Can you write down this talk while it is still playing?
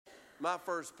My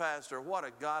first pastor, what a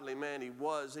godly man he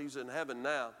was. He's in heaven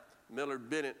now,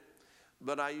 Millard Bennett.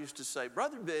 But I used to say,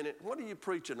 Brother Bennett, what are you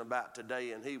preaching about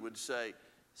today? And he would say,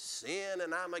 sin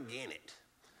and I'm again it.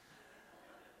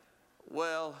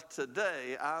 Well,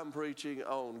 today I'm preaching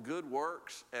on good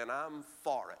works and I'm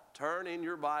for it. Turn in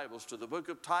your Bibles to the book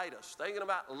of Titus, thinking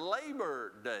about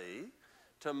Labor Day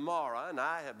tomorrow. And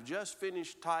I have just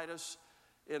finished Titus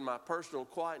in my personal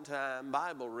quiet time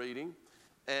Bible reading.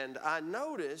 And I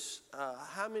notice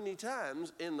how many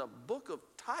times in the book of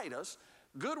Titus,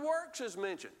 good works is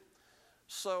mentioned.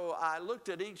 So I looked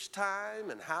at each time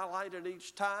and highlighted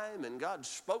each time, and God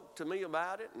spoke to me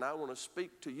about it, and I want to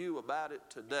speak to you about it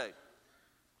today.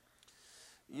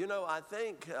 You know, I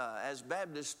think as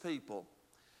Baptist people,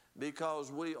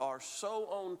 because we are so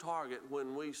on target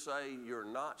when we say you're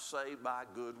not saved by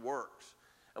good works.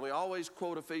 And we always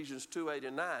quote Ephesians 2:8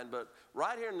 and 9, but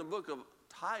right here in the book of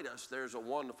Titus, there's a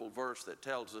wonderful verse that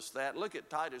tells us that. Look at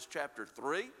Titus chapter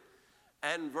 3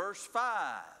 and verse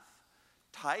 5.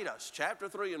 Titus chapter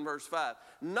 3 and verse 5.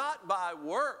 Not by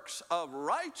works of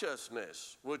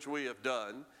righteousness which we have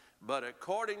done, but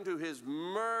according to his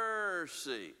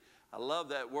mercy. I love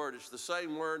that word. It's the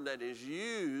same word that is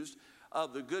used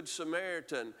of the Good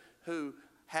Samaritan who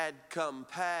had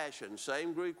compassion,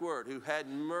 same Greek word, who had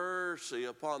mercy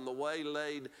upon the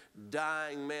waylaid,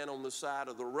 dying man on the side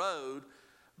of the road.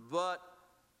 But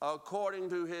according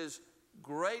to his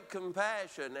great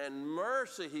compassion and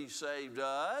mercy, he saved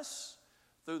us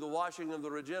through the washing of the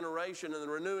regeneration and the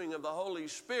renewing of the Holy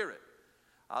Spirit.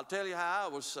 I'll tell you how I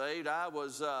was saved. I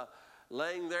was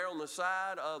laying there on the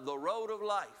side of the road of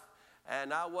life.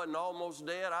 And I wasn't almost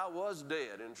dead. I was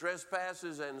dead in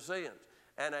trespasses and sins.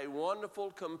 And a wonderful,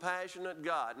 compassionate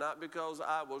God, not because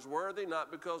I was worthy,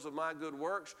 not because of my good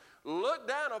works, looked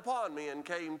down upon me and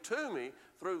came to me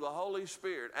through the Holy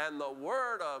Spirit and the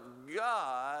Word of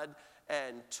God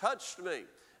and touched me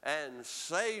and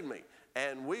saved me.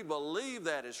 And we believe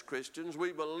that as Christians.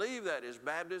 We believe that as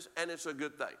Baptists, and it's a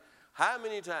good thing. How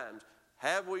many times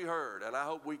have we heard, and I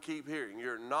hope we keep hearing,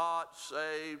 you're not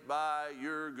saved by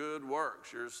your good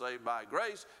works. You're saved by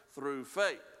grace through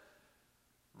faith.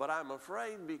 But I'm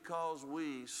afraid because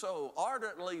we so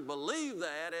ardently believe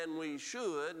that, and we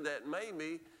should, that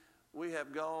maybe we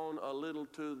have gone a little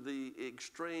to the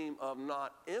extreme of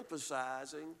not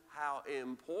emphasizing how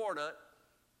important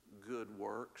good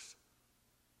works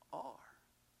are.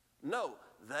 No,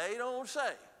 they don't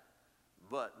say,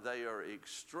 but they are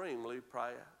extremely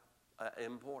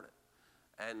important.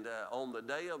 And on the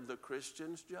day of the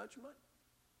Christian's judgment,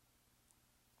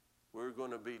 we're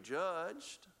going to be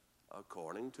judged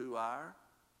according to our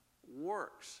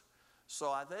works. So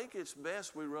I think it's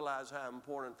best we realize how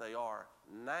important they are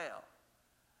now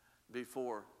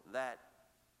before that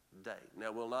day.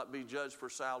 Now, we'll not be judged for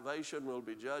salvation. We'll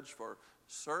be judged for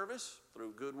service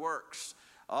through good works.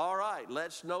 All right,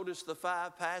 let's notice the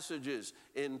 5 passages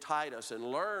in Titus and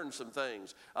learn some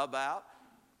things about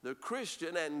the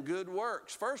Christian and good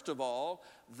works. First of all,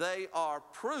 they are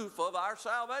proof of our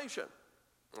salvation.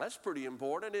 That's pretty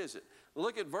important, isn't it?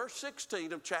 Look at verse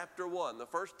 16 of chapter 1, the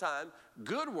first time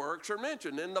good works are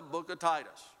mentioned in the book of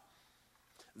Titus.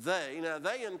 They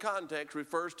in context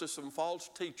refers to some false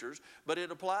teachers, but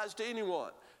it applies to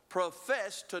anyone.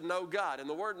 Profess to know God. And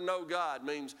the word know God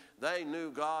means they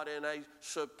knew God in a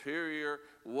superior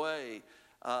way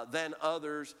than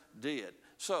others did.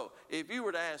 So if you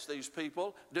were to ask these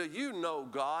people, do you know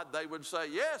God? They would say,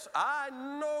 yes, I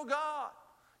know God.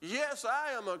 Yes,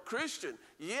 I am a Christian.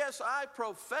 Yes, I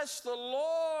profess the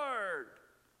Lord.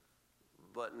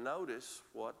 But notice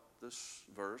what this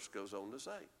verse goes on to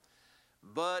say.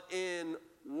 But in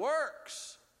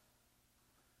works,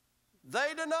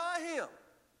 they deny him.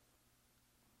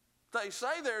 They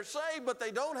say they're saved, but they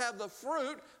don't have the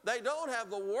fruit. They don't have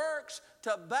the works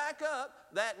to back up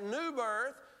that new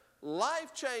birth,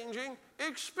 life-changing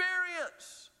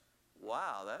experience.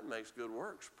 Wow, that makes good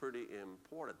works pretty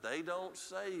important. They don't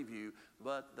save you,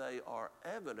 but they are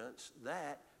evidence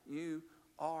that you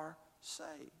are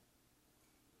saved.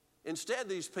 Instead,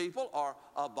 these people are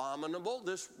abominable.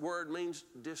 This word means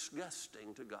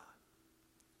disgusting to God,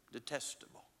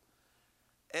 detestable.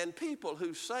 And people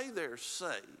who say they're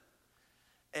saved,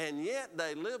 and yet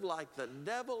they live like the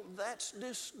devil, that's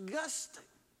disgusting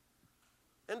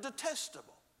and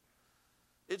detestable.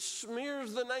 It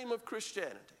smears the name of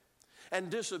Christianity. And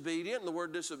disobedient, and the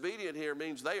word disobedient here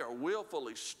means they are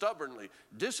willfully, stubbornly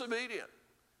disobedient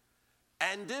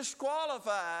and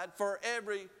disqualified for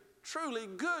every truly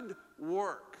good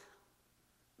work.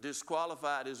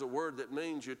 Disqualified is a word that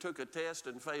means you took a test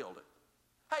and failed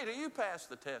it. Hey, do you pass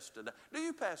the test today? Do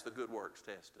you pass the good works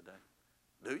test today?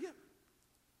 Do you?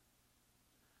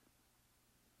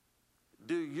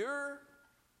 your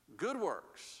good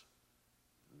works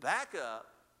back up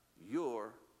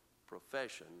your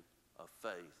profession of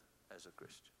faith as a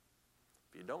Christian?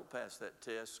 If you don't pass that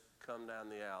test, come down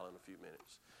the aisle in a few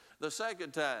minutes. The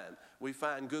second time we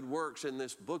find good works in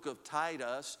this book of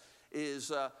Titus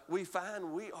is we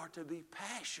find we are to be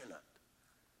passionate,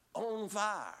 on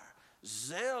fire,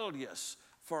 zealous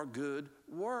for good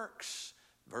works.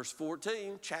 Verse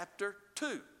 14, chapter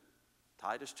 2.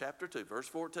 Titus chapter 2, verse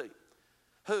 14.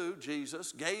 Who,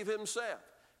 Jesus, gave himself.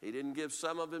 He didn't give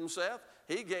some of himself.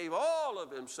 He gave all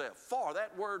of himself. For,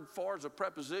 that word for is a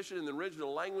preposition in the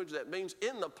original language that means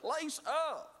in the place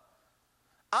of.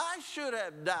 I should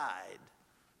have died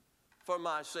for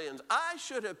my sins. I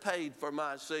should have paid for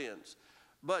my sins.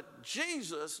 But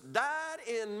Jesus died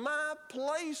in my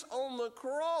place on the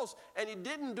cross. And he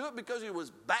didn't do it because he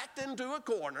was backed into a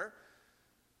corner.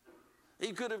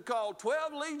 He could have called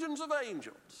 12 legions of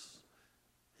angels.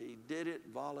 He did it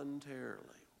voluntarily.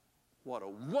 What a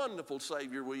wonderful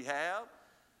Savior we have,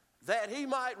 that he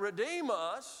might redeem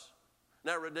us.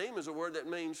 Now, redeem is a word that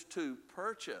means to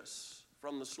purchase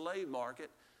from the slave market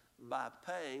by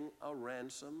paying a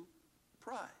ransom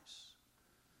price.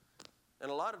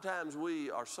 And a lot of times we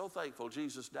are so thankful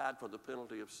Jesus died for the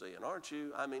penalty of sin, aren't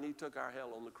you? I mean, he took our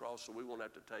hell on the cross so we won't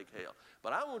have to take hell.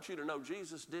 But I want you to know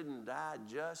Jesus didn't die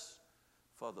just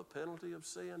for the penalty of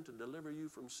sin, to deliver you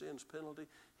from sin's penalty.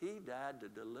 He died to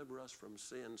deliver us from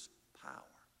sin's power.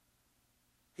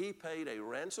 He paid a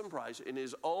ransom price in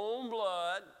his own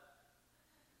blood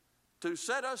to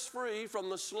set us free from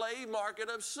the slave market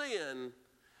of sin.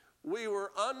 We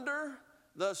were under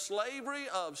the slavery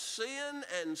of sin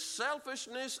and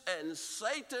selfishness and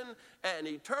Satan and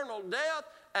eternal death,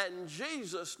 and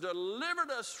Jesus delivered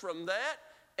us from that.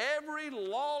 Every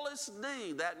lawless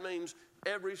deed, that means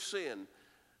every sin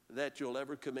that you'll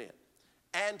ever commit,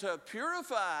 and to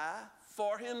purify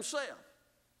for himself.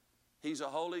 He's a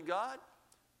holy God.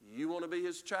 You want to be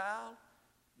his child?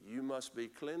 You must be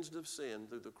cleansed of sin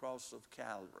through the cross of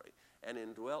Calvary and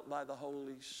indwelt by the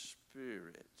Holy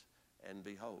Spirit and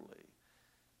be holy.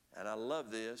 And I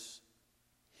love this,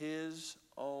 his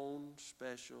own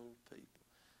special people.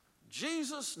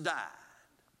 Jesus died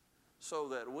so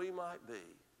that we might be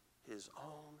his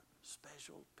own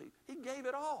special people. He gave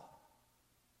it all.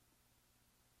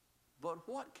 But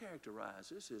what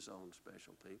characterizes his own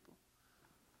special people?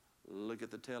 Look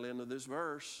at the tail end of this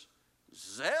verse.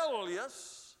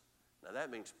 Zealous. Now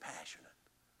that means passionate,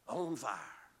 on fire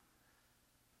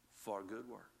for good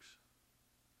works.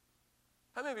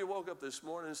 How many of you woke up this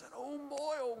morning and said, oh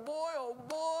boy, oh boy, oh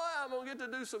boy, I'm going to get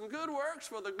to do some good works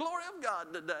for the glory of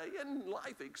God today. Isn't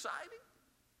life exciting?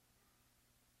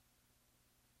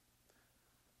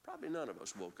 Probably none of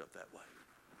us woke up that way.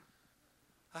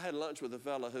 I had lunch with a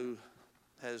fellow who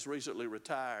has recently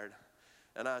retired,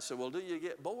 and I said, well, do you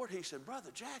get bored? He said,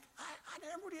 Brother Jack, I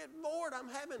never get bored. I'm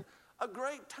having a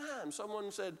great time.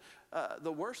 Someone said,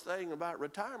 the worst thing about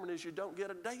retirement is you don't get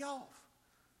a day off.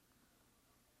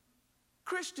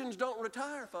 Christians don't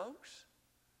retire, folks.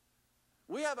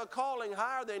 We have a calling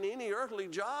higher than any earthly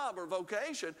job or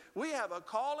vocation. We have a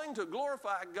calling to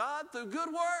glorify God through good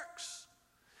works.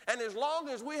 And as long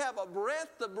as we have a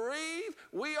breath to breathe,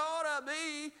 we ought to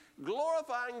be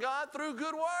glorifying God through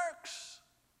good works.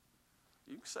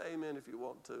 You can say amen if you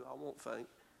want to. I won't faint.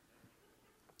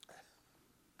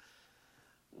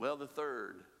 Well, the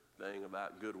third thing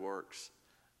about good works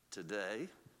today,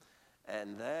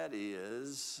 and that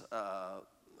is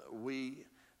we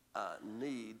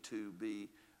need to be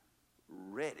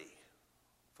ready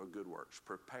for good works,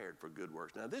 prepared for good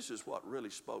works. Now, this is what really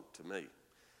spoke to me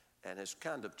and has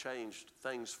kind of changed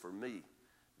things for me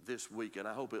this week, and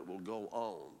I hope it will go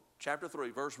on. Chapter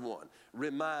 3, verse 1,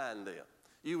 remind them.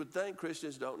 You would think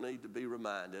Christians don't need to be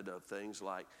reminded of things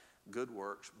like good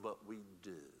works, but we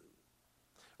do.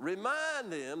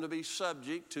 Remind them to be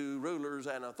subject to rulers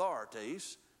and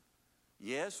authorities.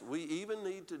 Yes, we even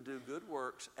need to do good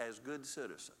works as good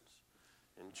citizens.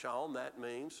 In Sean, that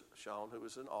means, Sean, who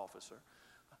is an officer,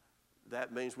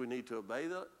 that means we need to obey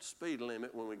the speed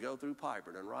limit when we go through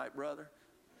Piperton, right, brother?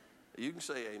 You can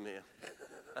say amen.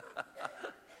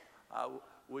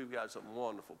 We've got some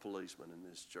wonderful policemen in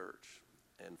this church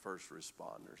and first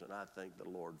responders, and I thank the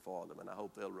Lord for them, and I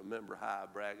hope they'll remember how I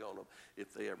brag on them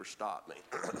if they ever stop me.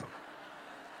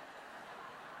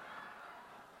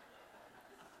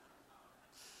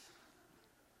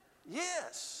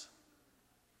 Yes.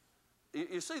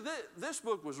 You see, this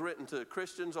book was written to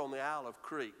Christians on the Isle of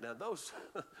Crete. Now,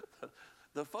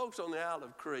 the folks on the Isle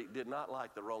of Crete did not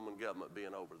like the Roman government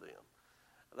being over them.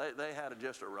 They had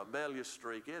just a rebellious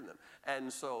streak in them.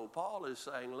 And so Paul is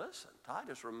saying, listen,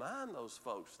 Titus, remind those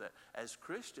folks that as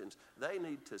Christians, they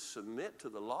need to submit to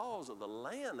the laws of the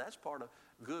land. That's part of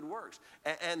good works.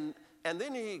 And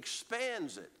then he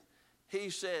expands it. He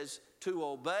says to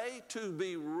obey, to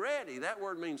be ready. That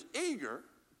word means eager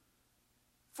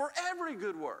for every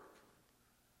good work.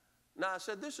 Now I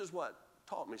said, this is what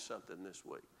taught me something this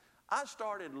week. I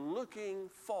started looking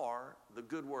for the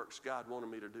good works God wanted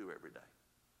me to do every day.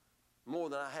 More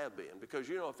than I have been. Because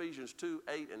you know Ephesians 2,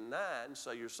 8, and 9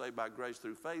 say you're saved by grace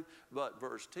through faith. But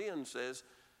verse 10 says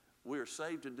we're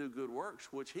saved to do good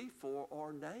works which he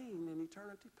foreordained in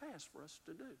eternity past for us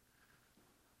to do.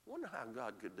 Wonder how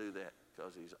God could do that,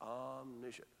 because he's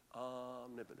omniscient,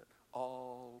 omnipotent,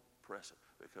 all-present,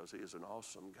 because he is an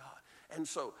awesome God. And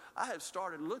so I have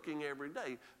started looking every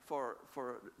day for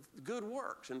good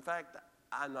works. In fact,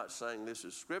 I'm not saying this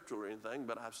is scriptural or anything,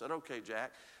 but I've said, okay,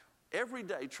 Jack, every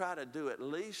day try to do at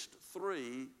least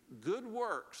 3 good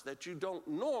works that you don't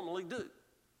normally do.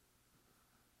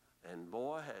 And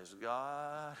boy, has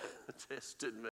God tested me.